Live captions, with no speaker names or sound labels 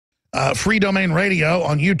Free Domain Radio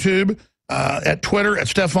on YouTube, at Twitter, at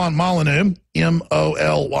Stefan Molyneux,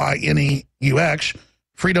 Molyneux,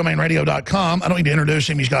 freedomainradio.com. I don't need to introduce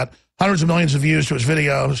him. He's got hundreds of millions of views to his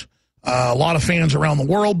videos, a lot of fans around the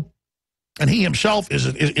world, and he himself is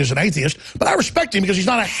an atheist. But I respect him because he's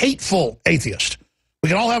not a hateful atheist. We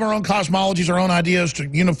can all have our own cosmologies, our own ideas to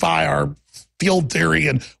unify our field theory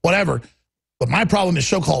and whatever. But my problem is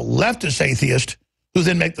so-called leftist atheists who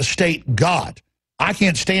then make the state God. I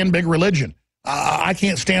can't stand big religion. I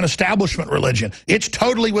can't stand establishment religion. It's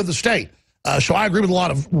totally with the state. So I agree with a lot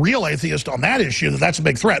of real atheists on that issue, that that's a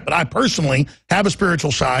big threat. But I personally have a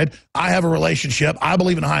spiritual side. I have a relationship. I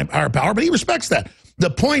believe in higher power, but he respects that. The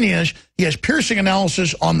point is, he has piercing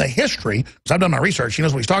analysis on the history, because I've done my research. He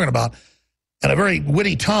knows what he's talking about, and a very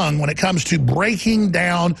witty tongue when it comes to breaking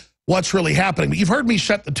down what's really happening. But you've heard me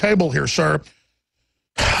set the table here, sir,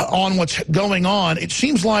 on what's going on. It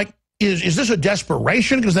seems like, is this a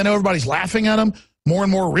desperation because they know everybody's laughing at them? More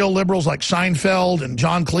and more real liberals like Seinfeld and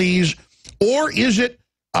John Cleese? Or is it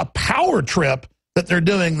a power trip that they're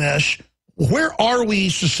doing this? Where are we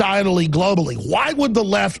societally, globally? Why would the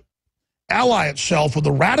left ally itself with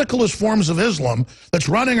the radicalist forms of Islam that's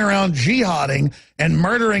running around jihading and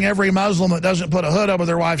murdering every Muslim that doesn't put a hood over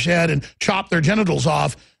their wife's head and chop their genitals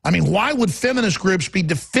off? I mean, why would feminist groups be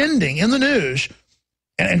defending in the news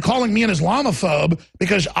and calling me an Islamophobe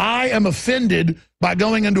because I am offended by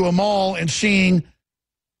going into a mall and seeing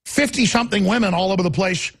 50-something women all over the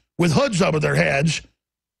place with hoods over their heads,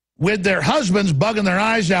 with their husbands bugging their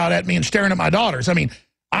eyes out at me and staring at my daughters? I mean,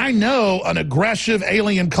 I know an aggressive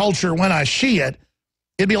alien culture when I see it.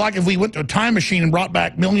 It'd be like if we went to a time machine and brought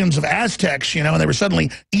back millions of Aztecs, you know, and they were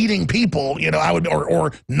suddenly eating people, you know,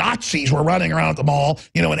 or Nazis were running around at the mall,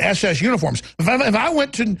 you know, in SS uniforms. If I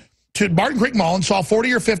went to Barton Creek Mall and saw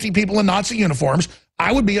 40 or 50 people in Nazi uniforms,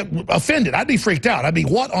 I would be offended. I'd be freaked out. I'd be,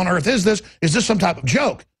 what on earth is this? Is this some type of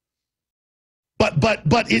joke?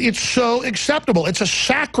 But it's so acceptable. It's a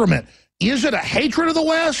sacrament. Is it a hatred of the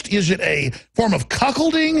West? Is it a form of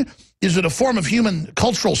cuckolding? Is it a form of human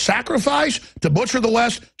cultural sacrifice to butcher the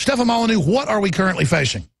West? Stefan Molyneux, what are we currently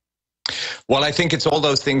facing? Well, I think it's all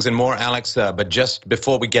those things and more, Alex. But just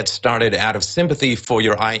before we get started, out of sympathy for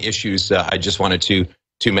your eye issues, I just wanted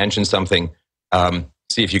to mention something.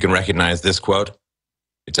 See if you can recognize this quote.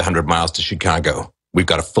 It's 100 miles to Chicago. We've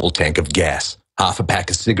got a full tank of gas, half a pack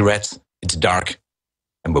of cigarettes. It's dark,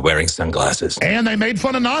 and we're wearing sunglasses. And they made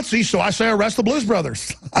fun of Nazis, so I say arrest the Blues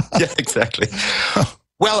Brothers. Yeah, exactly.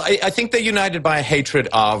 Well, I think they're united by a hatred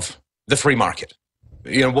of the free market.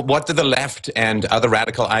 You know, what do the left and other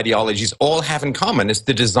radical ideologies all have in common? It's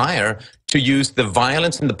the desire to use the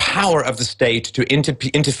violence and the power of the state to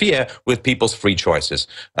interfere with people's free choices,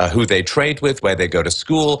 who they trade with, where they go to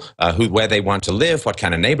school, where they want to live, what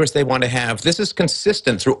kind of neighbors they want to have. This is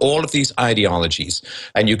consistent through all of these ideologies.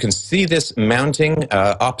 And you can see this mounting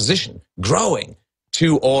opposition growing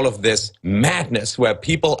to all of this madness where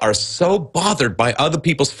people are so bothered by other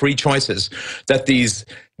people's free choices that these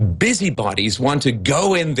busybodies want to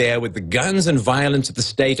go in there with the guns and violence of the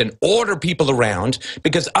state and order people around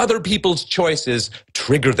because other people's choices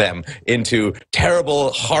trigger them into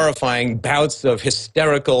terrible, horrifying bouts of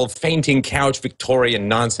hysterical, fainting couch Victorian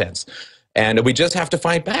nonsense. And we just have to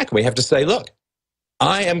fight back. We have to say, look,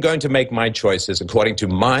 I am going to make my choices according to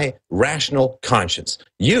my rational conscience.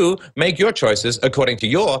 You make your choices according to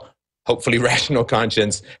your hopefully rational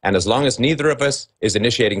conscience. And as long as neither of us is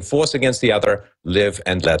initiating force against the other, live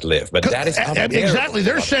and let live. But that is exactly.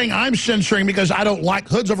 They're saying I'm censoring because I don't like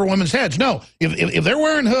hoods over women's heads. No, if they're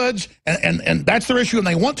wearing hoods and that's their issue and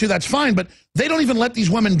they want to, that's fine. But they don't even let these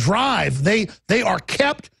women drive. They are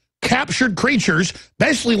captured creatures,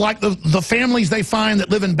 basically like the families they find that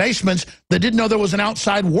live in basements that didn't know there was an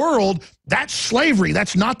outside world. That's slavery.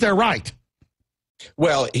 That's not their right.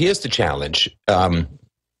 Well, here's the challenge.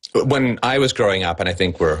 When I was growing up, and I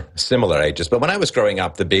think we're similar ages, but when I was growing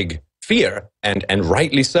up, the big fear, and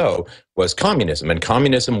rightly so, was communism. And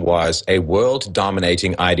communism was a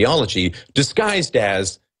world-dominating ideology disguised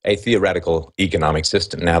as a theoretical economic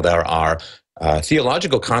system. Now, there are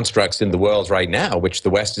theological constructs in the world right now, which the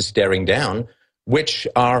West is staring down, which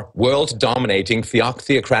are world-dominating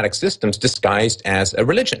theocratic systems disguised as a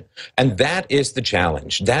religion. And that is the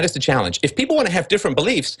challenge. That is the challenge. If people want to have different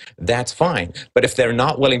beliefs, that's fine. But if they're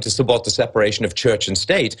not willing to support the separation of church and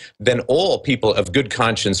state, then all people of good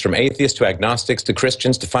conscience, from atheists to agnostics to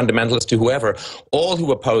Christians to fundamentalists to whoever, all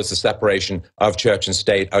who oppose the separation of church and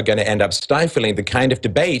state are going to end up stifling the kind of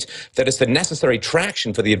debate that is the necessary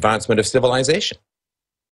traction for the advancement of civilization.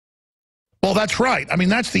 Well, that's right. I mean,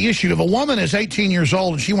 that's the issue. If a woman is 18 years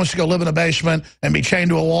old and she wants to go live in a basement and be chained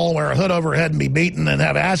to a wall, wear a hood over her head and be beaten and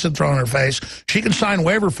have acid thrown in her face, she can sign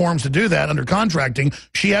waiver forms to do that under contracting.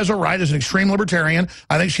 She has a right as an extreme libertarian.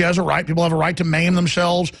 I think she has a right. People have a right to maim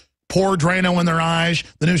themselves, pour Drano in their eyes,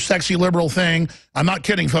 the new sexy liberal thing. I'm not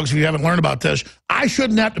kidding, folks, if you haven't learned about this. I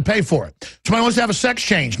shouldn't have to pay for it. Somebody wants to have a sex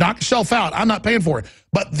change, knock yourself out. I'm not paying for it.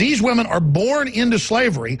 But these women are born into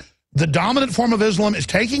slavery. The dominant form of Islam is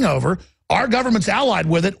taking over. Our government's allied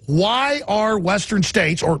with it. Why are Western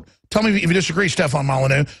states, or tell me if you disagree, Stefan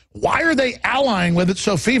Molyneux, why are they allying with it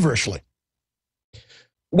so feverishly?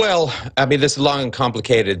 Well, I mean, there's a long and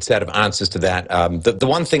complicated set of answers to that. The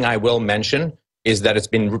one thing I will mention is that it's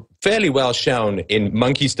been fairly well shown in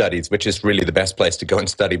monkey studies, which is really the best place to go and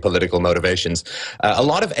study political motivations. A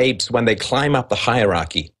lot of apes, when they climb up the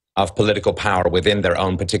hierarchy of political power within their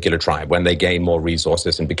own particular tribe, when they gain more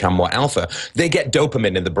resources and become more alpha, they get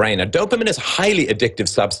dopamine in the brain. Now, dopamine is a highly addictive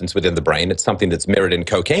substance within the brain. It's something that's mirrored in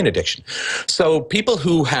cocaine addiction. So people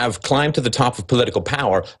who have climbed to the top of political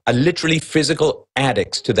power are literally physical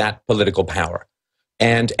addicts to that political power.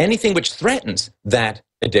 And anything which threatens that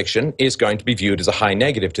addiction is going to be viewed as a high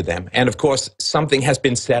negative to them. And of course, something has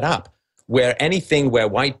been set up where anything where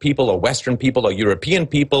white people or Western people or European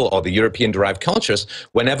people or the European-derived cultures,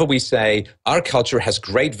 whenever we say our culture has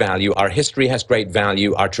great value, our history has great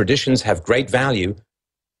value, our traditions have great value,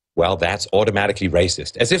 well, that's automatically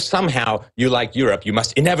racist. As if somehow you like Europe, you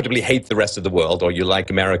must inevitably hate the rest of the world, or you like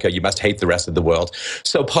America, you must hate the rest of the world.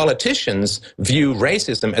 So politicians view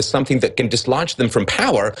racism as something that can dislodge them from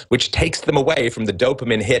power, which takes them away from the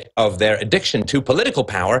dopamine hit of their addiction to political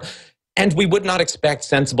power. And we would not expect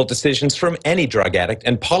sensible decisions from any drug addict,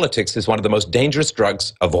 and politics is one of the most dangerous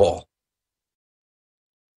drugs of all.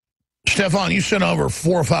 Stefan, you sent over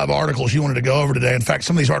 4 or 5 articles you wanted to go over today. In fact,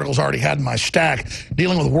 some of these articles I already had in my stack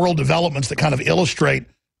dealing with world developments that kind of illustrate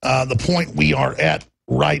the point we are at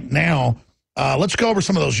right now. Let's go over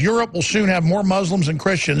some of those. Europe will soon have more Muslims than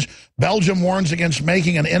Christians. Belgium warns against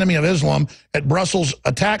making an enemy of Islam at Brussels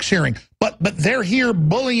attacks hearing. But they're here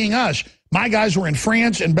bullying us. My guys were in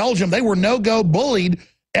France and Belgium. They were no-go bullied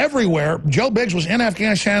everywhere. Joe Biggs was in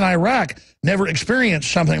Afghanistan and Iraq. Never experienced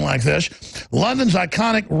something like this. London's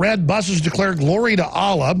iconic red buses declare glory to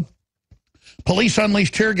Allah. Police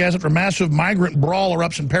unleashed tear gas after massive migrant brawl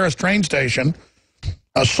erupts in Paris train station.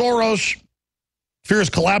 Soros fears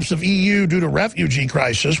collapse of EU due to refugee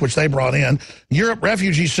crisis, which they brought in. Europe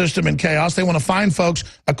refugee system in chaos. They want to fine folks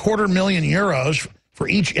 €250,000 for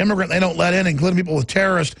each immigrant they don't let in, including people with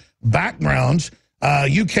terrorist backgrounds.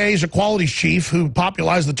 UK's equalities chief, who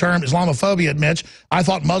popularized the term Islamophobia, admits, I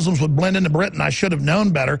thought Muslims would blend into Britain. I should have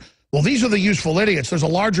known better. Well, these are the useful idiots. There's a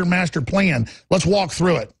larger master plan. Let's walk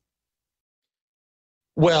through it.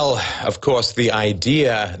 Well, of course, the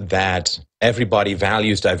idea that everybody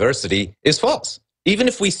values diversity is false. Even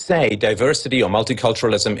if we say diversity or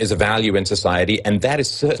multiculturalism is a value in society, and that is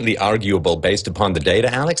certainly arguable based upon the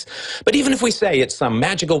data, Alex, but even if we say it's some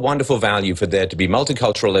magical, wonderful value for there to be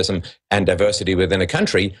multiculturalism and diversity within a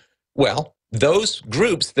country, well, those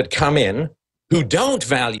groups that come in who don't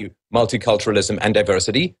value multiculturalism and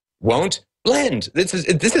diversity won't blend. This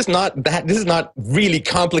is not really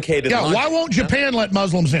complicated. Yeah, logic. why won't Japan let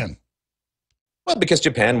Muslims in? Well, because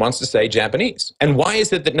Japan wants to say Japanese. And why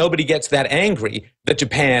is it that nobody gets that angry that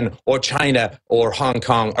Japan or China or Hong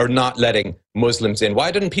Kong are not letting Muslims in? Why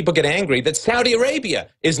didn't people get angry that Saudi Arabia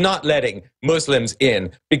is not letting Muslims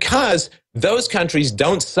in? Because those countries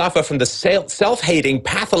don't suffer from the self-hating,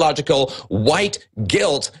 pathological, white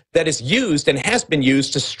guilt that is used and has been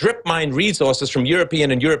used to strip mine resources from European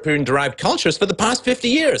and European-derived cultures for the past 50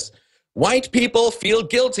 years. White people feel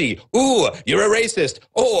guilty. Ooh, you're a racist.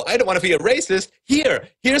 Oh, I don't want to be a racist.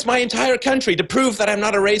 Here's my entire country to prove that I'm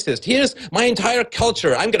not a racist. Here's my entire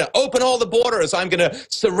culture. I'm going to open all the borders. I'm going to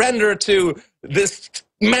surrender to this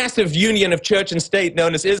massive union of church and state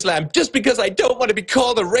known as Islam just because I don't want to be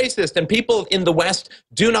called a racist. And people in the West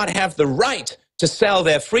do not have the right to sell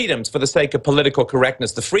their freedoms for the sake of political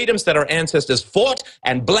correctness. The freedoms that our ancestors fought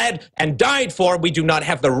and bled and died for, we do not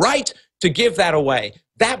have the right to give that away.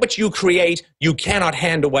 That which you create, you cannot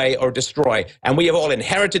hand away or destroy. And we have all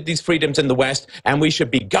inherited these freedoms in the West, and we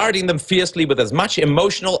should be guarding them fiercely with as much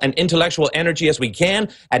emotional and intellectual energy as we can,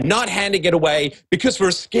 and not handing it away because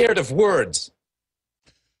we're scared of words.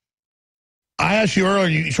 I asked you earlier,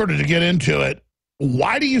 you sort of to get into it,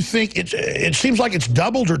 why do you think it seems like it's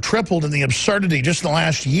doubled or tripled in the absurdity just in the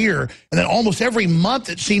last year, and then almost every month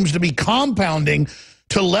it seems to be compounding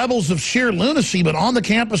to levels of sheer lunacy, but on the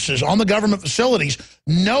campuses, on the government facilities,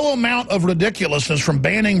 no amount of ridiculousness from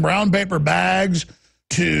banning brown paper bags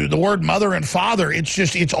to the word mother and father.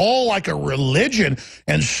 It's all like a religion.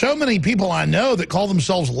 And so many people I know that call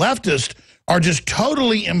themselves leftist are just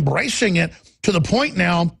totally embracing it to the point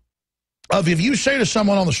now of, if you say to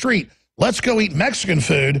someone on the street, let's go eat Mexican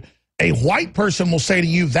food, a white person will say to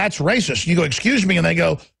you, that's racist. You go, excuse me, and they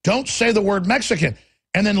go, don't say the word Mexican.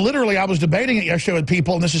 And then literally I was debating it yesterday with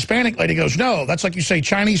people, and this Hispanic lady goes, no, that's like you say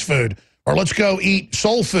Chinese food, or let's go eat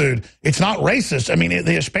soul food. It's not racist. I mean,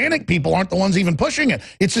 the Hispanic people aren't the ones even pushing it.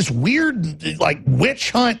 It's this weird, like,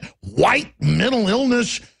 witch hunt, white mental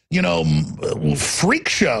illness, you know, freak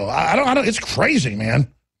show. I don't, it's crazy,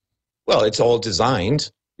 man. Well, it's all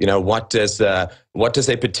designed. You know, what does a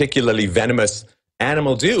particularly venomous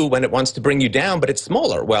animal do when it wants to bring you down, but it's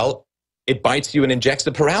smaller? Well, it bites you and injects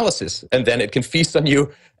the paralysis, and then it can feast on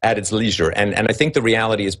you at its leisure. And I think the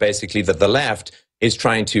reality is basically that the left is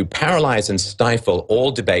trying to paralyze and stifle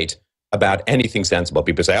all debate about anything sensible.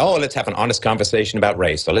 People say, oh, let's have an honest conversation about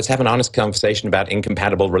race, or let's have an honest conversation about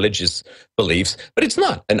incompatible religious beliefs. But it's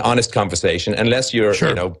not an honest conversation unless you're,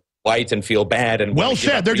 you know, white and feel bad. And well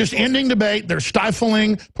said. They're just ending debate. They're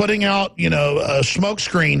stifling, putting out, you know, a smoke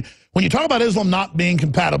screen. When you talk about Islam not being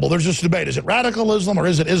compatible, there's this debate. Is it radical Islam or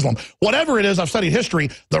is it Islam? Whatever it is, I've studied history.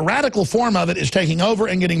 The radical form of it is taking over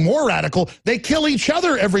and getting more radical. They kill each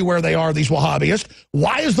other everywhere they are, these Wahhabists.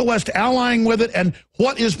 Why is the West allying with it? And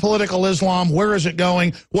what is political Islam? Where is it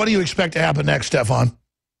going? What do you expect to happen next, Stefan?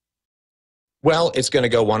 Well, it's going to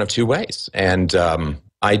go one of two ways. And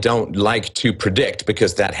I don't like to predict,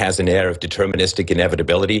 because that has an air of deterministic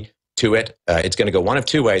inevitability to it. It's going to go one of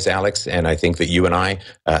two ways, Alex, and I think that you and I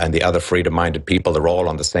and the other freedom-minded people are all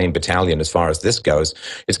on the same battalion as far as this goes.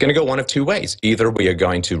 It's going to go one of two ways. Either we are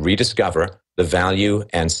going to rediscover the value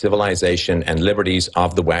and civilization and liberties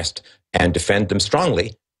of the West and defend them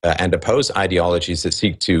strongly and oppose ideologies that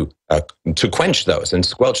seek to quench those and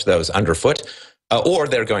squelch those underfoot, or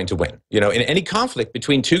they're going to win. You know, in any conflict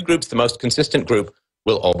between two groups, the most consistent group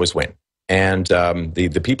will always win. And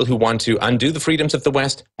the people who want to undo the freedoms of the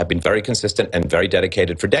West have been very consistent and very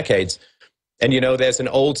dedicated for decades. And, you know, there's an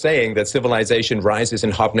old saying that civilization rises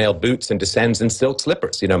in hobnailed boots and descends in silk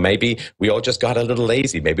slippers. You know, maybe we all just got a little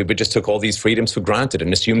lazy. Maybe we just took all these freedoms for granted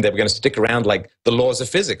and assumed they were going to stick around like the laws of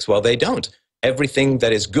physics. Well, they don't. Everything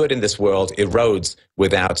that is good in this world erodes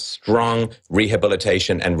without strong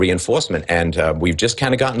rehabilitation and reinforcement. And we've just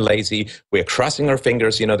kind of gotten lazy. We're crossing our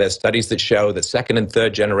fingers. You know, there's studies that show that second and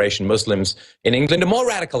third generation Muslims in England are more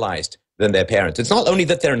radicalized than their parents. It's not only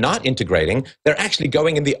that they're not integrating, they're actually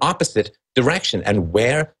going in the opposite direction. And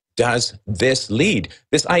where does this lead?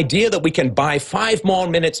 This idea that we can buy 5 more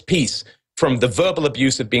minutes peace from the verbal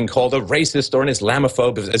abuse of being called a racist or an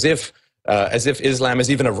Islamophobe, as if Islam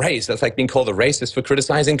is even a race. That's like being called a racist for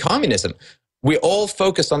criticizing communism. We all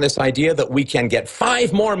focus on this idea that we can get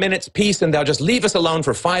 5 more minutes peace and they'll just leave us alone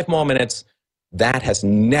for 5 more minutes. That has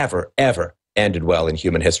never, ever ended well in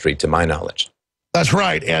human history, to my knowledge. That's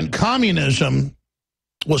right. And communism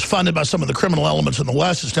was funded by some of the criminal elements in the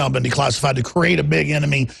West. It's now been declassified to create a big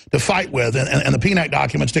enemy to fight with. And the PNAC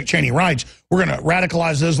documents, Dick Cheney writes, we're going to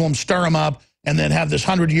radicalize Islam, stir them up, and then have this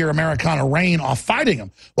 100-year Americana reign off fighting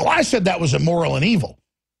them. Well, I said that was immoral and evil.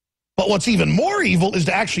 But what's even more evil is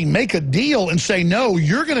to actually make a deal and say, no,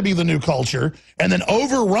 you're going to be the new culture, and then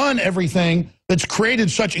overrun everything that's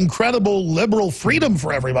created such incredible liberal freedom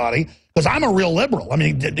for everybody. Because I'm a real liberal. I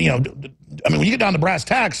mean, you know, when you get down to brass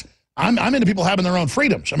tacks, I'm into people having their own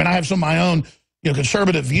freedoms. I mean, I have some of my own, you know,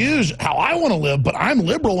 conservative views, how I want to live, but I'm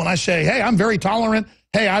liberal when I say, hey, I'm very tolerant.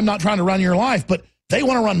 Hey, I'm not trying to run your life, but they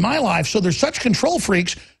want to run my life. So they're such control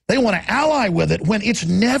freaks, they want to ally with it when it's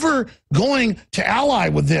never going to ally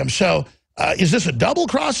with them. So is this a double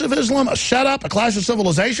cross of Islam, a setup, a clash of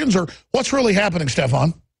civilizations, or what's really happening,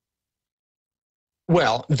 Stefan?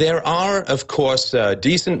 Well, there are, of course,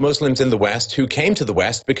 decent Muslims in the West who came to the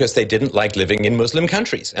West because they didn't like living in Muslim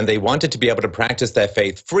countries, and they wanted to be able to practice their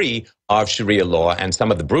faith free of Sharia law and some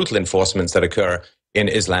of the brutal enforcements that occur in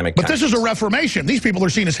Islamic countries. But this is a reformation. These people are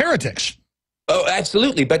seen as heretics. Oh,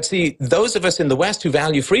 absolutely. But see, those of us in the West who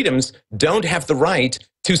value freedoms don't have the right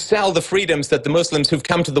to sell the freedoms that the Muslims who've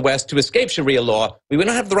come to the West to escape Sharia law, we don't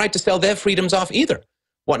have the right to sell their freedoms off either.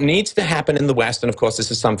 What needs to happen in the West, and of course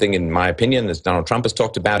this is something, in my opinion, as Donald Trump has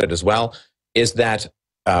talked about it as well, is that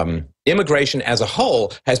immigration as a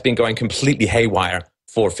whole has been going completely haywire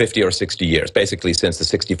for 50 or 60 years, basically since the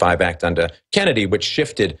 65 Act under Kennedy, which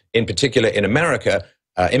shifted, in particular in America,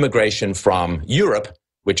 immigration from Europe,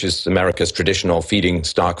 which is America's traditional feeding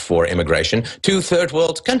stock for immigration, to third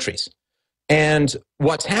world countries. And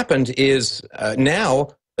what's happened is now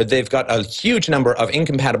they've got a huge number of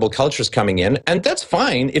incompatible cultures coming in, and that's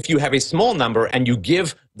fine if you have a small number and you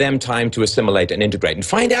give them time to assimilate and integrate and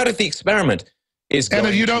find out if the experiment is going.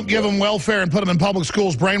 And if you don't give them welfare and put them in public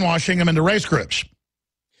schools, brainwashing them into race groups.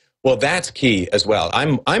 Well, that's key as well.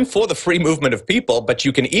 I'm for the free movement of people, but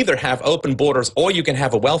you can either have open borders or you can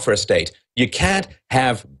have a welfare state. You can't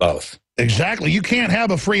have both. Exactly. You can't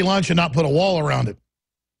have a free lunch and not put a wall around it.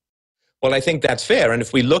 Well, I think that's fair. And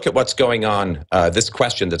if we look at what's going on, this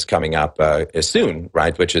question that's coming up soon,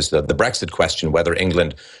 right, which is the Brexit question, whether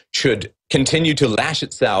England should continue to lash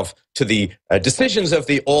itself to the decisions of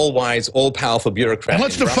the all-wise, all-powerful bureaucrat. And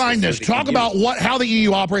let's define this. Talk about how the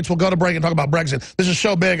EU operates. We'll go to break and talk about Brexit. This is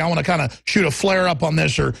so big. I want to kind of shoot a flare up on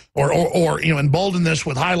this, or embolden this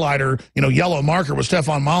with highlighter, yellow marker with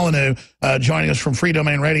Stefan Molyneux joining us from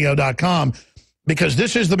freedomainradio.com, because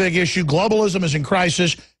this is the big issue. Globalism is in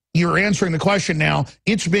crisis. You're answering the question now.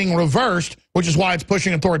 It's being reversed, which is why it's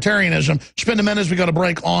pushing authoritarianism. Spend a minute as we go to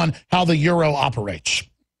break on how the euro operates.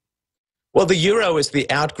 Well, the euro is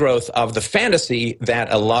the outgrowth of the fantasy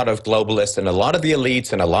that a lot of globalists and a lot of the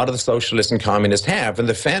elites and a lot of the socialists and communists have. And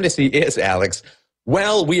the fantasy is, Alex,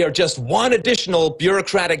 well, we are just one additional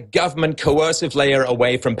bureaucratic government coercive layer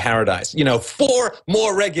away from paradise. 4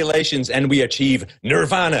 more regulations and we achieve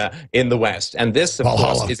nirvana in the West. And this, of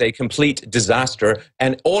course, is a complete disaster.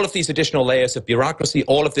 And all of these additional layers of bureaucracy,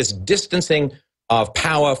 all of this distancing of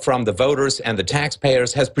power from the voters and the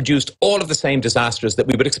taxpayers has produced all of the same disasters that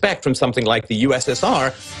we would expect from something like the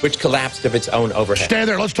USSR, which collapsed of its own overhead. Stay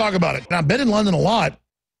there. Let's talk about it. Now, I've been in London a lot.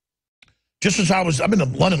 Just as I've been to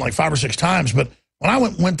London like 5 or 6 times, but when I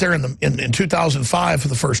went there in 2005 for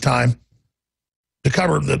the first time to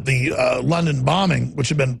cover the London bombing, which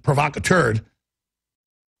had been provocateur,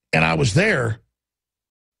 and I was there,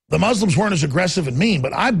 the Muslims weren't as aggressive and mean,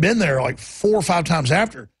 but I've been there like 4 or 5 times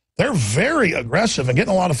after. They're very aggressive and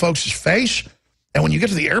getting a lot of folks' face. And when you get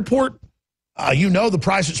to the airport, the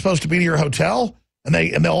price it's supposed to be to your hotel, and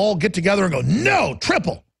they'll all get together and go, no,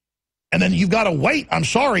 triple. And then you've got to wait, I'm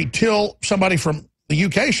sorry, till somebody from the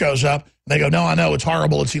UK shows up. They go, no, I know, it's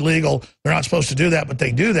horrible, it's illegal. They're not supposed to do that, but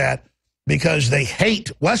they do that because they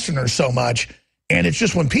hate Westerners so much. And it's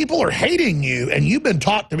just when people are hating you and you've been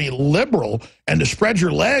taught to be liberal and to spread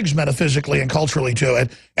your legs metaphysically and culturally to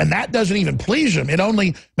it, and that doesn't even please them. It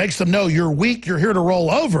only makes them know you're weak, you're here to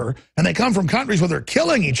roll over, and they come from countries where they're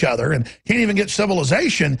killing each other and can't even get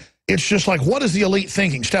civilization. It's just like, what is the elite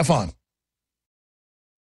thinking? Stefan?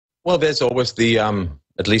 Well, there's always the...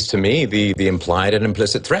 at least to me, the implied and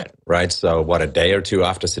implicit threat, right? So a day or 2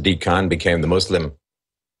 after Sadiq Khan became the Muslim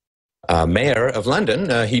mayor of London,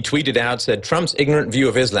 he tweeted out, said, Trump's ignorant view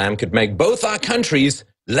of Islam could make both our countries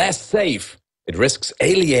less safe. It risks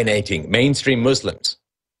alienating mainstream Muslims.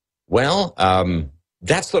 Well,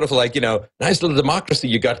 that's sort of like, nice little democracy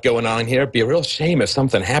you got going on here. It'd be a real shame if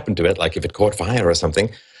something happened to it, like if it caught fire or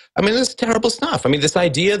something. I mean, this is terrible stuff. I mean, this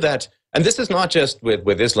idea that, and this is not just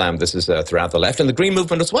with Islam, this is throughout the left and the Green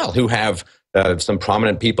Movement as well, who have some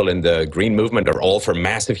prominent people in the Green Movement are all for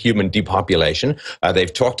massive human depopulation.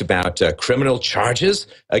 They've talked about criminal charges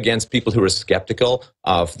against people who are skeptical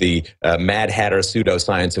of the Mad Hatter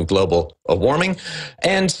pseudoscience of global warming.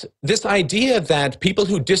 And this idea that people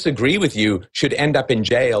who disagree with you should end up in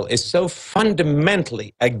jail is so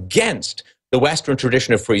fundamentally against the Western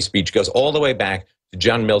tradition of free speech, goes all the way back to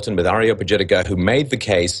John Milton with Areopagitica, who made the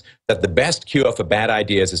case that the best cure for bad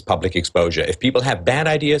ideas is public exposure. If people have bad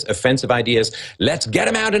ideas, offensive ideas, let's get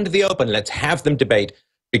them out into the open. Let's have them debate,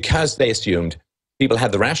 because they assumed people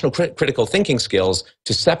had the rational critical thinking skills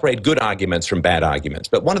to separate good arguments from bad arguments.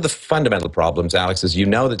 But one of the fundamental problems, Alex, as you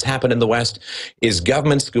know, that's happened in the West is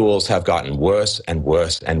government schools have gotten worse and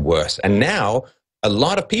worse and worse. And now a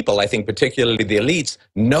lot of people, I think particularly the elites,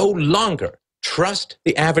 no longer trust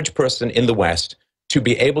the average person in the West to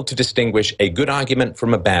be able to distinguish a good argument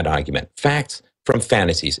from a bad argument, facts from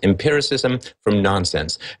fantasies, empiricism from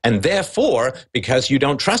nonsense. And therefore, because you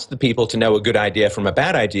don't trust the people to know a good idea from a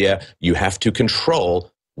bad idea, you have to control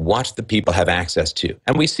what the people have access to.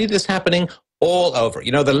 And we see this happening all over.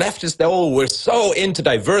 The left is, we're so into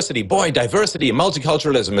diversity. Boy, diversity and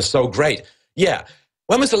multiculturalism is so great. Yeah.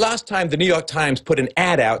 When was the last time the New York Times put an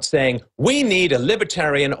ad out saying, we need a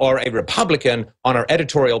libertarian or a Republican on our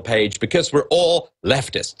editorial page because we're all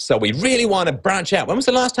leftists, so we really want to branch out? When was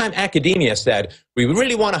the last time academia said, we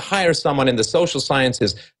really want to hire someone in the social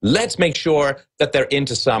sciences, let's make sure that they're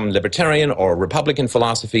into some libertarian or Republican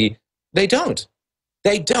philosophy? They don't.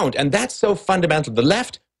 They don't. And that's so fundamental. The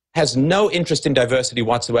left has no interest in diversity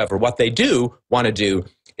whatsoever. What they do want to do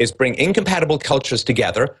is bring incompatible cultures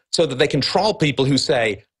together so that they control people who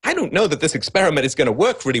say, I don't know that this experiment is going to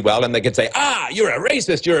work really well, and they can say, you're a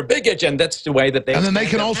racist, you're a bigot, and that's the way that they... And then they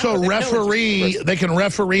can also referee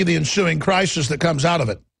the ensuing crisis that comes out of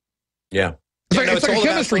it. Yeah. It's like a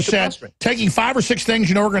chemistry set, taking 5 or 6 things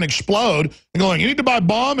you know are going to explode, and going, you need to buy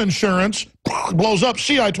bomb insurance, blows up,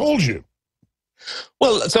 see, I told you.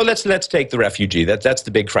 Well, so let's take the refugee. That's the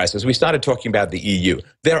big crisis. We started talking about the EU.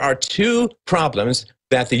 There are 2 problems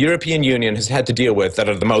that the European Union has had to deal with that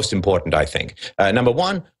are the most important, I think. Number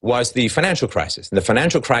 1 was the financial crisis. And the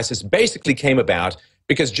financial crisis basically came about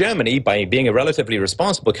because Germany, by being a relatively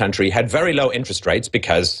responsible country, had very low interest rates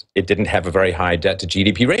because it didn't have a very high debt to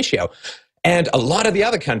GDP ratio. And a lot of the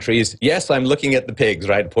other countries, yes, I'm looking at the pigs,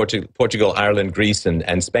 right? Portugal, Ireland, Greece,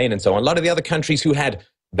 and Spain, and so on. A lot of the other countries who had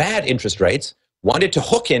bad interest rates wanted to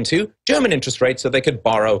hook into German interest rates so they could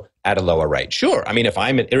borrow at a lower rate. Sure, I mean, if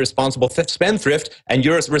I'm an irresponsible spendthrift and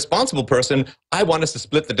you're a responsible person, I want us to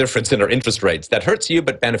split the difference in our interest rates. That hurts you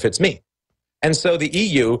but benefits me. And so the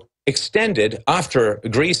EU extended, after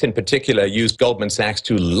Greece in particular used Goldman Sachs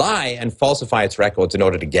to lie and falsify its records in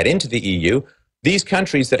order to get into the EU, these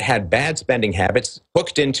countries that had bad spending habits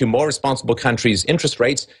hooked into more responsible countries' interest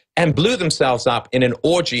rates and blew themselves up in an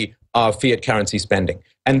orgy of fiat currency spending.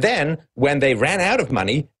 And then when they ran out of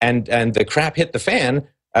money and the crap hit the fan,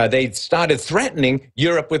 they started threatening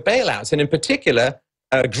Europe with bailouts. And in particular,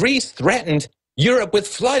 Greece threatened Europe with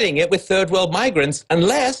flooding it with third world migrants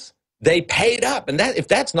unless they paid up. And if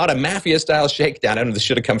that's not a mafia-style shakedown, I don't know, this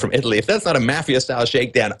should have come from Italy. If that's not a mafia-style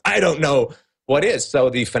shakedown, I don't know what is. So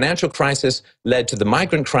the financial crisis led to the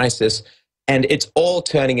migrant crisis, and it's all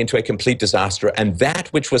turning into a complete disaster. And that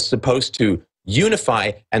which was supposed to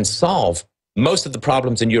unify and solve most of the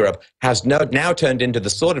problems in Europe has now turned into the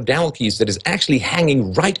sort of Damocles that is actually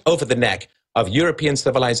hanging right over the neck of European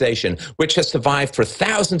civilization, which has survived for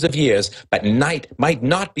thousands of years, but might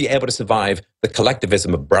not be able to survive the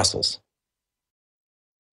collectivism of Brussels.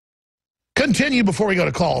 Continue before we go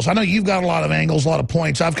to calls. I know you've got a lot of angles, a lot of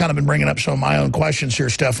points. I've kind of been bringing up some of my own questions here,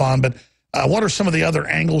 Stefan, but what are some of the other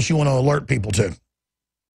angles you want to alert people to?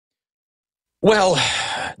 Well,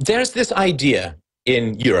 there's this idea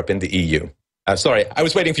in Europe, in the EU. Sorry, I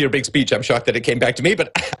was waiting for your big speech. I'm shocked that it came back to me,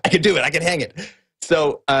 but I can do it. I can hang it.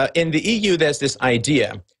 So in the EU, there's this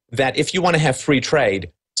idea that if you want to have free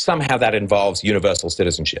trade, somehow that involves universal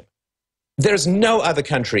citizenship. There's no other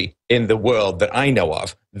country in the world that I know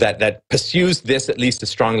of that pursues this at least as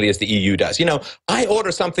strongly as the EU does. You know, I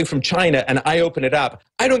order something from China and I open it up.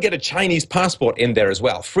 I don't get a Chinese passport in there as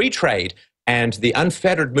well. Free trade and the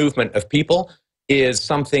unfettered movement of people is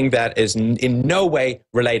something that is in no way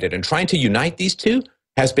related. And trying to unite these two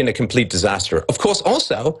has been a complete disaster. Of course,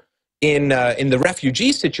 also in the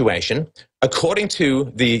refugee situation, according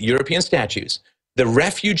to the European statutes, the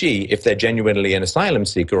refugee, if they're genuinely an asylum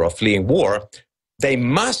seeker or fleeing war, they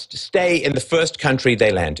must stay in the first country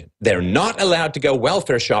they land in. They're not allowed to go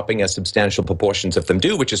welfare shopping, as substantial proportions of them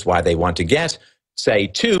do, which is why they want to get, say,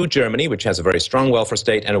 to Germany, which has a very strong welfare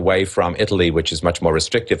state, and away from Italy, which is much more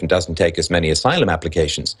restrictive and doesn't take as many asylum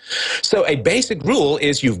applications. So a basic rule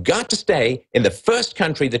is you've got to stay in the first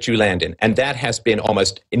country that you land in, and that has been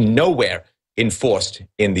almost nowhere enforced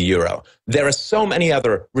in the euro. There are so many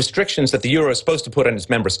other restrictions that the euro is supposed to put on its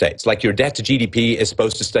member states, like your debt to GDP is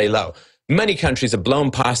supposed to stay low. Many countries have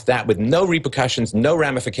blown past that with no repercussions, no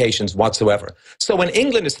ramifications whatsoever. So when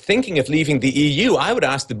England is thinking of leaving the EU, I would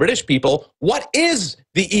ask the British people, what is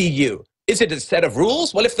the EU? Is it a set of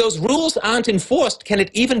rules? Well, if those rules aren't enforced, can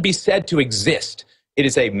it even be said to exist? It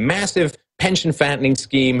is a massive pension fattening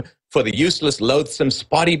scheme for the useless, loathsome,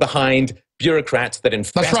 spotty behind bureaucrats that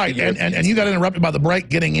infest. That's right, and you got interrupted by the break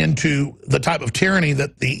getting into the type of tyranny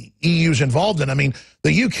that the EU's involved in. I mean,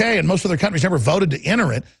 the UK and most other countries never voted to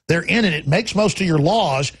enter it. They're in it. It makes most of your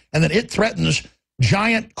laws, and then it threatens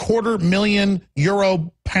giant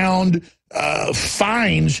 €250,000 pound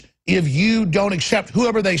fines if you don't accept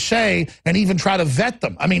whoever they say and even try to vet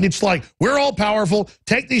them. I mean, it's like, we're all powerful.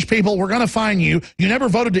 Take these people. We're going to fine you. You never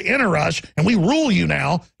voted to enter us, and we rule you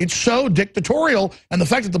now. It's so dictatorial, and the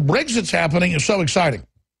fact that the Brexit's happening is so exciting.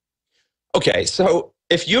 Okay, so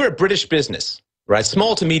if you're a British business, right,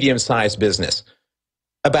 small to medium-sized business,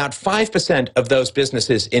 about 5% of those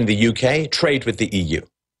businesses in the UK trade with the EU.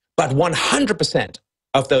 But 100%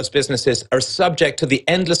 of those businesses are subject to the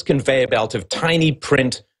endless conveyor belt of tiny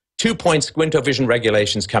print 2-point squint-o-vision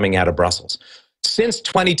regulations coming out of Brussels. Since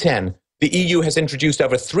 2010, the EU has introduced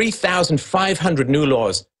over 3,500 new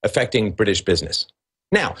laws affecting British business.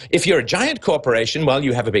 Now, if you're a giant corporation, well,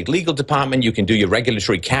 you have a big legal department, you can do your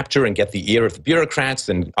regulatory capture and get the ear of the bureaucrats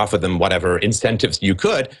and offer them whatever incentives you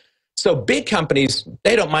could. So big companies,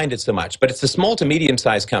 they don't mind it so much, but it's the small to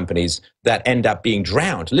medium-sized companies that end up being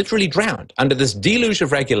drowned, literally drowned, under this deluge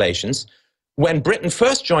of regulations. When Britain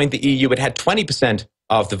first joined the EU, it had 20%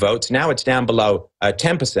 of the votes. Now it's down below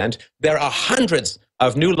 10%. There are hundreds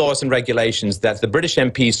of new laws and regulations that the British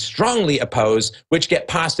MPs strongly oppose, which get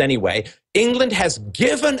passed anyway. England has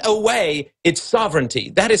given away its sovereignty.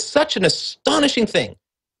 That is such an astonishing thing.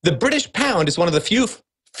 The British pound is one of the few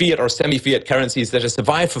fiat or semi-fiat currencies that has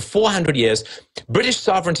survived for 400 years. British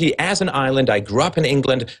sovereignty as an island, I grew up in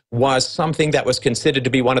England, was something that was considered to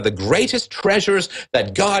be one of the greatest treasures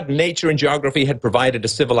that God, nature, and geography had provided a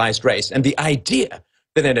civilized race. And the idea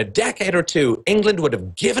that in a decade or two, England would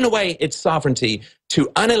have given away its sovereignty to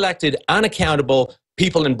unelected, unaccountable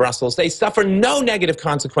people in Brussels. They suffer no negative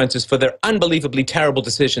consequences for their unbelievably terrible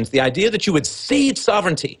decisions. The idea that you would cede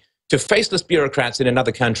sovereignty to faceless bureaucrats in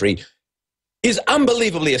another country is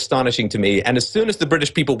unbelievably astonishing to me. And as soon as the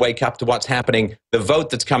British people wake up to what's happening, the vote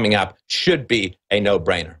that's coming up should be a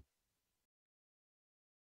no-brainer.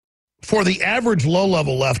 For the average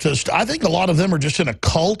low-level leftist, I think a lot of them are just in a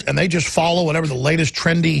cult, and they just follow whatever the latest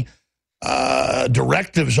trendy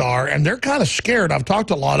directives are, and they're kind of scared. I've talked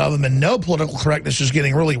to a lot of them, and no, political correctness is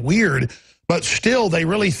getting really weird, but still they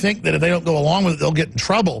really think that if they don't go along with it, they'll get in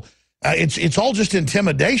trouble. It's all just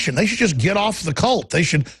intimidation. They should just get off the cult. They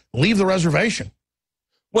should leave the reservation.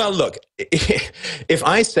 Well, look, if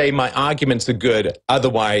I say my arguments are good,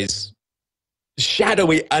 otherwise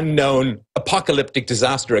shadowy, unknown, apocalyptic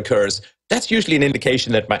disaster occurs, that's usually an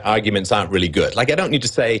indication that my arguments aren't really good. Like, I don't need to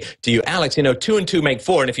say to you, Alex, 2 and 2 make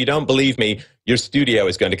 4, and if you don't believe me, your studio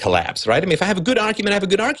is going to collapse, right? I mean, if I have a good argument, I have a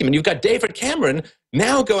good argument. You've got David Cameron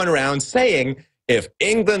now going around saying, if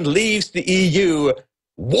England leaves the EU,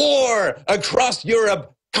 war across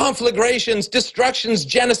Europe, conflagrations, destructions,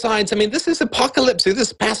 genocides. I mean, this is apocalypse. This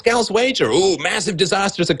is Pascal's wager. Ooh, massive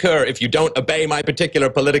disasters occur if you don't obey my particular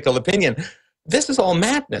political opinion. This is all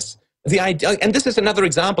madness. The idea, and this is another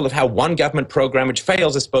example of how one government program which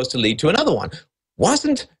fails is supposed to lead to another one.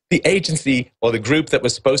 Wasn't the agency or the group that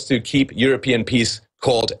was supposed to keep European peace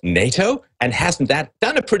called NATO? And hasn't that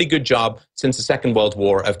done a pretty good job since the Second World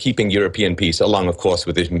War of keeping European peace, along, of course,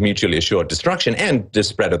 with the mutually assured destruction and the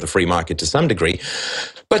spread of the free market to some degree?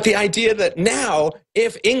 But the idea that now,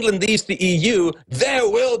 if England leaves the EU, there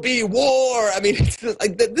will be war. I mean,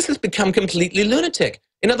 this has become completely lunatic.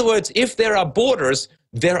 In other words, if there are borders,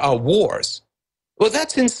 there are wars. Well,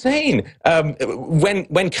 that's insane.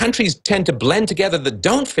 When countries tend to blend together that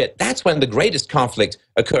don't fit, that's when the greatest conflict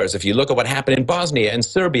occurs. If you look at what happened in Bosnia and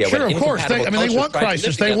Serbia. Sure, of course. They want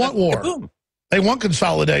crisis. They want war. Boom. They want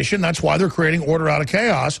consolidation. That's why they're creating order out of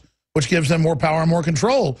chaos, which gives them more power and more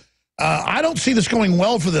control. I don't see this going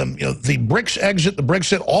well for them. The BRICS exit, the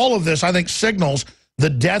Brexit, all of this, I think, signals the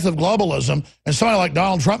death of globalism. And somebody like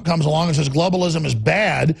Donald Trump comes along and says globalism is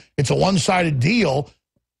bad. It's a one-sided deal.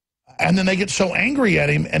 And then they get so angry at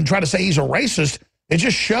him and try to say he's a racist. It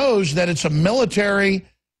just shows that it's a military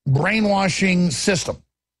brainwashing system.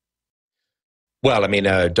 Well, I mean,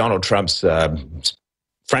 Donald Trump's,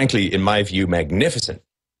 frankly, in my view, magnificent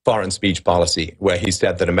foreign speech policy, where he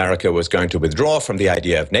said that America was going to withdraw from the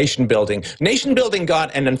idea of nation building. Nation building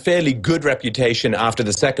got an unfairly good reputation after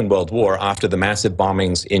the Second World War, after the massive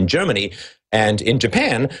bombings in Germany and in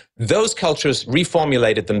Japan. Those cultures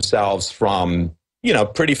reformulated themselves from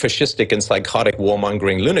pretty fascistic and psychotic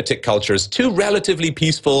warmongering lunatic cultures to relatively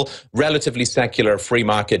peaceful, relatively secular free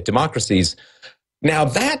market democracies. Now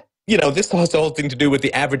that, this has the whole thing to do with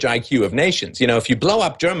the average IQ of nations. If you blow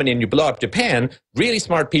up Germany and you blow up Japan, really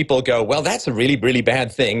smart people go, well, that's a really, really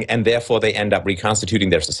bad thing. And therefore they end up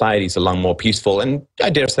reconstituting their societies along more peaceful and, I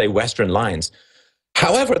dare say, Western lines.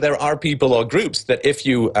 However, there are people or groups that if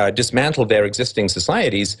you dismantle their existing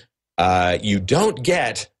societies, you don't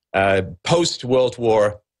get post-World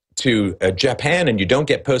War II Japan, and you don't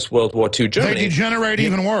get post-World War II Germany. They degenerate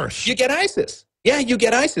even worse. You get ISIS. Yeah, you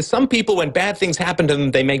get ISIS. Some people, when bad things happen to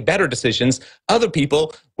them, they make better decisions. Other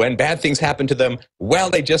people, when bad things happen to them, well,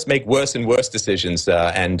 they just make worse and worse decisions.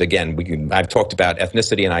 And again, I've talked about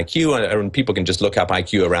ethnicity and IQ, and people can just look up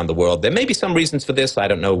IQ around the world. There may be some reasons for this. I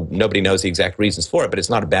don't know. Nobody knows the exact reasons for it, but it's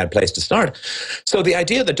not a bad place to start. So the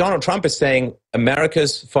idea that Donald Trump is saying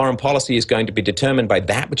America's foreign policy is going to be determined by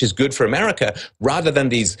that which is good for America, rather than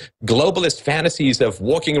these globalist fantasies of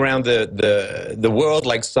walking around the world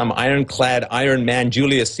like some ironclad Iron Man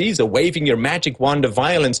Julius Caesar, waving your magic wand of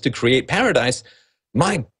violence to create paradise.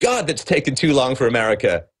 My God, that's taken too long for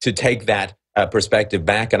America to take that perspective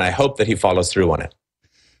back, and I hope that he follows through on it.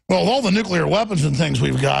 Well, with all the nuclear weapons and things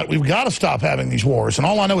we've got to stop having these wars. And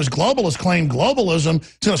all I know is globalists claim globalism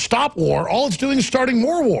is going to stop war. All it's doing is starting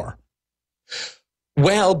more war.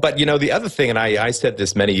 Well, but, you know, the other thing, and I said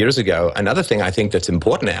this many years ago, another thing I think that's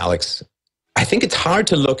important, Alex, I think it's hard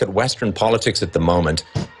to look at Western politics at the moment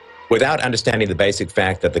without understanding the basic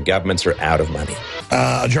fact that the governments are out of money.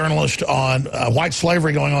 A journalist on white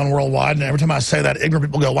slavery going on worldwide, and every time I say that, ignorant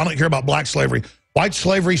people go, why don't you hear about black slavery? White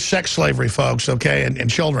slavery, sex slavery, folks, okay, and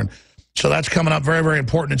children. So that's coming up, very, very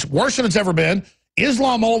important. It's worse than it's ever been.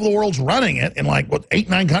 Islam all over the world's running it, and like, 8,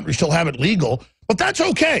 9 countries still have it legal, but that's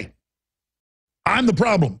okay. I'm the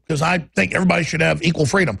problem, because I think everybody should have equal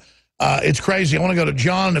freedom. It's crazy. I want to go to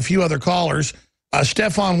John and a few other callers.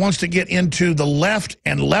 Stefan wants to get into the left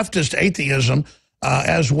and leftist atheism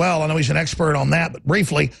as well. I know he's an expert on that, but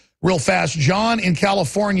briefly, real fast. John in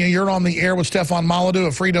California, you're on the air with Stefan Molyneux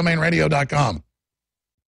of freedomainradio.com.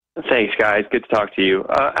 Thanks, guys. Good to talk to you.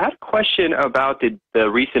 I had a question about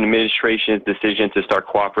the recent administration's decision to start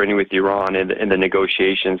cooperating with Iran in the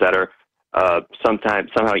negotiations that are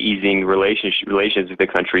somehow easing relations with the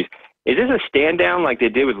countries. Is this a stand down like they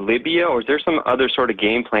did with Libya, or is there some other sort of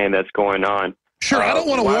game plan that's going on? Sure, I don't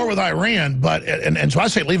want a war with Iran, but and so I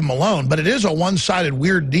say leave them alone, but it is a one-sided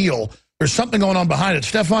weird deal. There's something going on behind it.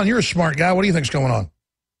 Stefan, you're a smart guy. What do you think's going on?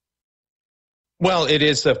 Well, it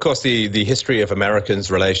is, of course, the history of Americans'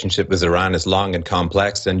 relationship with Iran is long and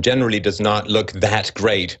complex and generally does not look that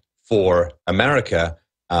great for America.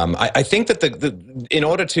 I think that in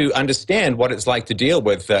order to understand what it's like to deal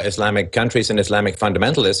with Islamic countries and Islamic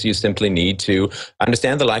fundamentalists, you simply need to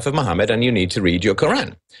understand the life of Muhammad and you need to read your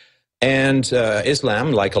Quran. And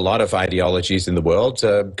Islam, like a lot of ideologies in the world,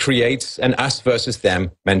 creates an us versus them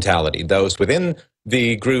mentality. Those within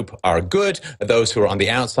the group are good, those who are on the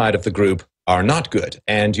outside of the group are not good.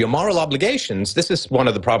 And your moral obligations, this is one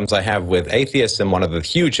of the problems I have with atheists and one of the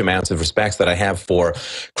huge amounts of respects that I have for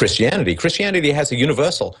Christianity. Christianity has a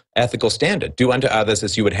universal ethical standard. Do unto others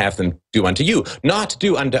as you would have them do unto you. Not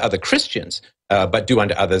do unto other Christians, but do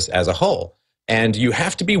unto others as a whole. And you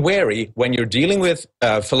have to be wary when you're dealing with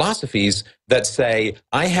philosophies that say,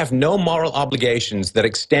 I have no moral obligations that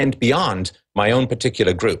extend beyond my own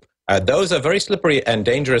particular group. Those are very slippery and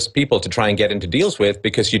dangerous people to try and get into deals with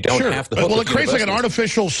because you don't have the hook. Well, it creates like an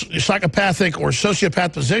artificial psychopathic or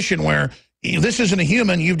sociopath position where this isn't a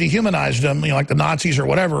human, you've dehumanized them, like the Nazis or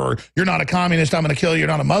whatever, or you're not a communist, I'm going to kill you, you're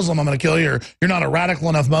not a Muslim, I'm going to kill you, or you're not a radical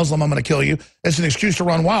enough Muslim, I'm going to kill you. It's an excuse to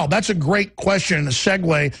run wild. That's a great question and a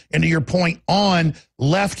segue into your point on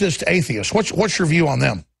leftist atheists. What's your view on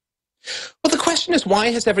them? Well, the question is, why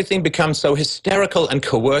has everything become so hysterical and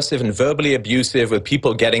coercive and verbally abusive with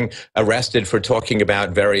people getting arrested for talking about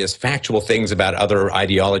various factual things about other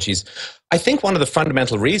ideologies? I think one of the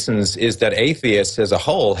fundamental reasons is that atheists as a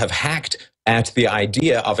whole have hacked at the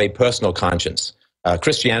idea of a personal conscience.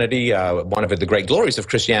 Christianity, one of the great glories of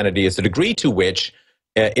Christianity is the degree to which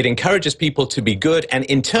it encourages people to be good and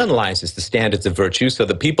internalizes the standards of virtue so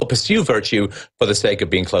that people pursue virtue for the sake of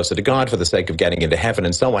being closer to God, for the sake of getting into heaven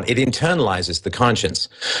and so on. It internalizes the conscience.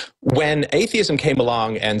 When atheism came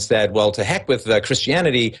along and said, well, to heck with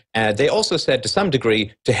Christianity, they also said to some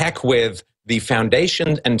degree, to heck with the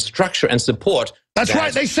foundation and structure and support. That's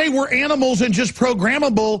right. They say we're animals and just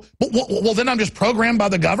programmable. But, well, then I'm just programmed by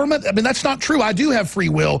the government? I mean, that's not true. I do have free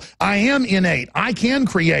will. I am innate. I can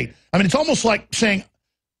create. I mean, it's almost like saying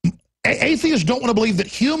atheists don't want to believe that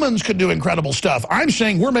humans could do incredible stuff. I'm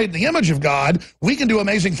saying we're made in the image of God. We can do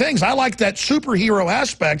amazing things. I like that superhero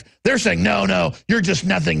aspect. They're saying, no, you're just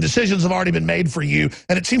nothing. Decisions have already been made for you.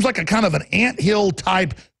 And it seems like a kind of an anthill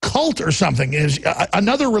type cult or something is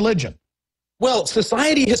another religion. Well,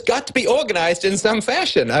 society has got to be organized in some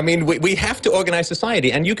fashion. I mean, we have to organize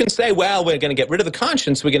society. And you can say, well, we're going to get rid of the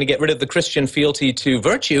conscience. We're going to get rid of the Christian fealty to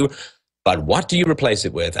virtue. But what do you replace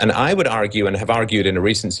it with? And I would argue, and have argued in a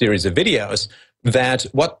recent series of videos, that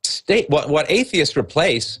what atheists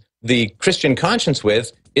replace the Christian conscience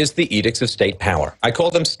with is the edicts of state power. I call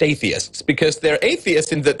them stateists because they're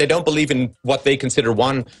atheists in that they don't believe in what they consider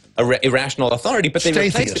one irrational authority, but they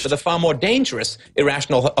replace it with a far more dangerous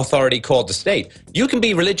irrational authority called the state. You can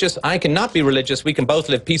be religious, I cannot be religious, we can both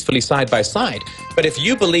live peacefully side by side. But if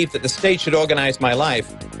you believe that the state should organize my life,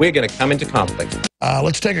 we're going to come into conflict.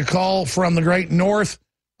 Let's take a call from the great north,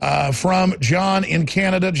 from John in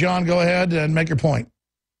Canada. John, go ahead and make your point.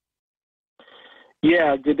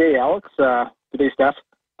 Yeah, good day, Alex. Good day, Steph.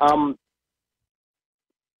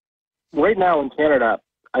 Right now in Canada,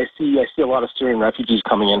 I see a lot of Syrian refugees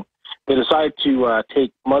coming in. They decided to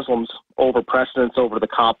take Muslims over precedence over the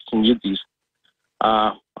Copts and Yazidis.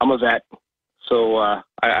 I'm a vet, so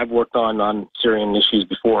I've worked on Syrian issues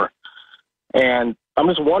before. And I'm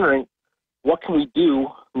just wondering, what can we do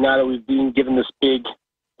now that we've been given this big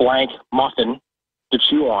blank muffin to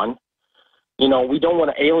chew on? You know, we don't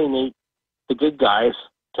want to alienate the good guys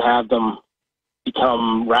to have them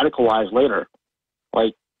become radicalized later.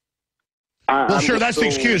 Like, well, sure, that's the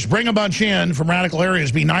excuse. Bring a bunch in from radical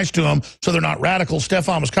areas, be nice to them so they're not radical.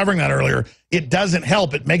 Stefan was covering that earlier. It doesn't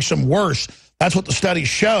help. It makes them worse. That's what the studies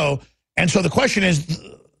show. And so the question is,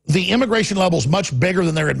 the immigration level is much bigger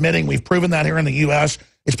than they're admitting. We've proven that here in the U.S.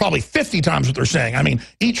 It's probably 50 times what they're saying. I mean,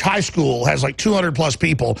 each high school has like 200 plus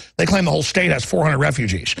people. They claim the whole state has 400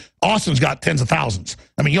 refugees. Austin's got tens of thousands.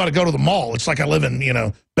 I mean, you ought to go to the mall. It's like I live in, you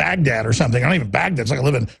know, Baghdad or something. I don't even Baghdad. It's like I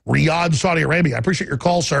live in Riyadh, Saudi Arabia. I appreciate your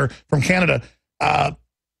call, sir, from Canada.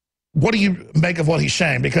 What do you make of what he's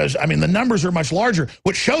saying? Because, I mean, the numbers are much larger,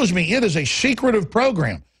 which shows me it is a secretive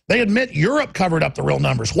program. They admit Europe covered up the real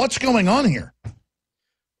numbers. What's going on here?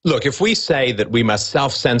 Look, if we say that we must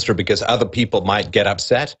self-censor because other people might get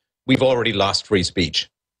upset, we've already lost free speech.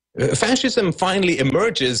 Fascism finally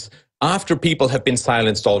emerges after people have been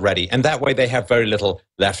silenced already, and that way they have very little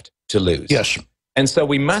left to lose. Yes. And so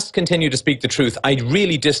we must continue to speak the truth. I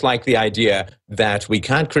really dislike the idea that we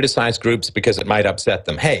can't criticize groups because it might upset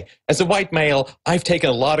them. Hey, as a white male, I've taken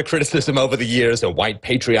a lot of criticism over the years, a white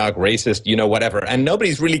patriarch, racist, you know, whatever. And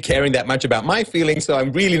nobody's really caring that much about my feelings, so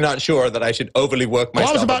I'm really not sure that I should overly work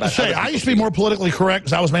myself. Well, I was about to say, I used to be more politically correct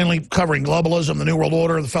because I was mainly covering globalism, the New World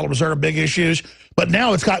Order, the Federal Reserve, big issues. But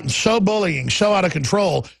now it's gotten so bullying, so out of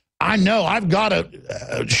control. I know I've got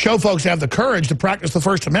to show folks to have the courage to practice the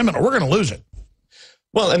First Amendment or we're going to lose it.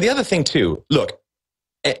 Well, and the other thing, too, look,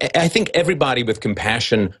 I think everybody with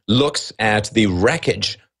compassion looks at the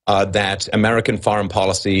wreckage that American foreign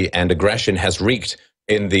policy and aggression has wreaked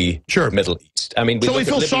in the Middle East. I mean, so we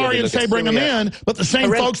feel sorry and say bring them in, but the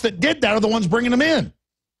same folks that did that are the ones bringing them in.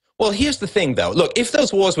 Well, here's the thing, though. Look, if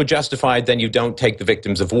those wars were justified, then you don't take the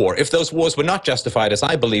victims of war. If those wars were not justified, as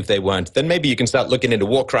I believe they weren't, then maybe you can start looking into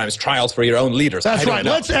war crimes trials for your own leaders. That's right.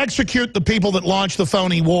 Let's execute the people that launched the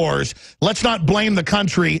phony wars. Let's not blame the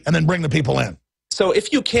country and then bring the people in. So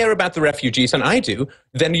if you care about the refugees, and I do,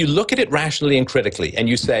 then you look at it rationally and critically, and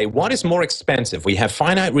you say, what is more expensive? We have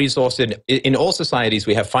finite resources. In all societies,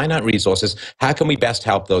 we have finite resources. How can we best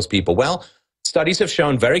help those people? Well, studies have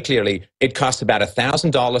shown very clearly it costs about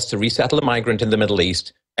 $1,000 to resettle a migrant in the Middle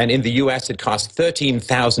East, and in the U.S. it costs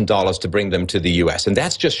 $13,000 to bring them to the U.S., and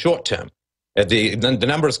that's just short term. The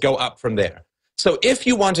numbers go up from there. So if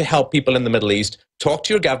you want to help people in the Middle East, talk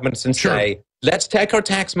to your governments and say, let's take our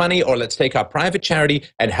tax money or let's take our private charity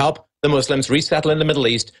and help the Muslims resettle in the Middle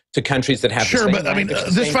East to countries that have the same but I mean,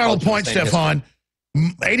 this final point, Stefan,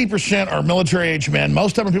 80% are military-age men.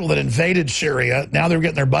 Most of them are people that invaded Syria. Now they're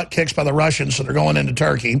getting their butt kicked by the Russians, so they're going into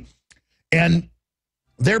Turkey. And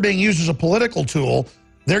they're being used as a political tool.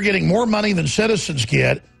 They're getting more money than citizens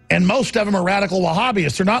get, and most of them are radical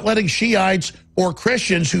Wahhabis. They're not letting Shiites or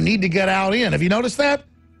Christians who need to get out in. Have you noticed that?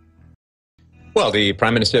 Well, the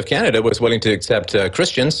Prime Minister of Canada was willing to accept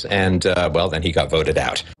Christians, and, well, then he got voted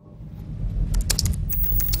out.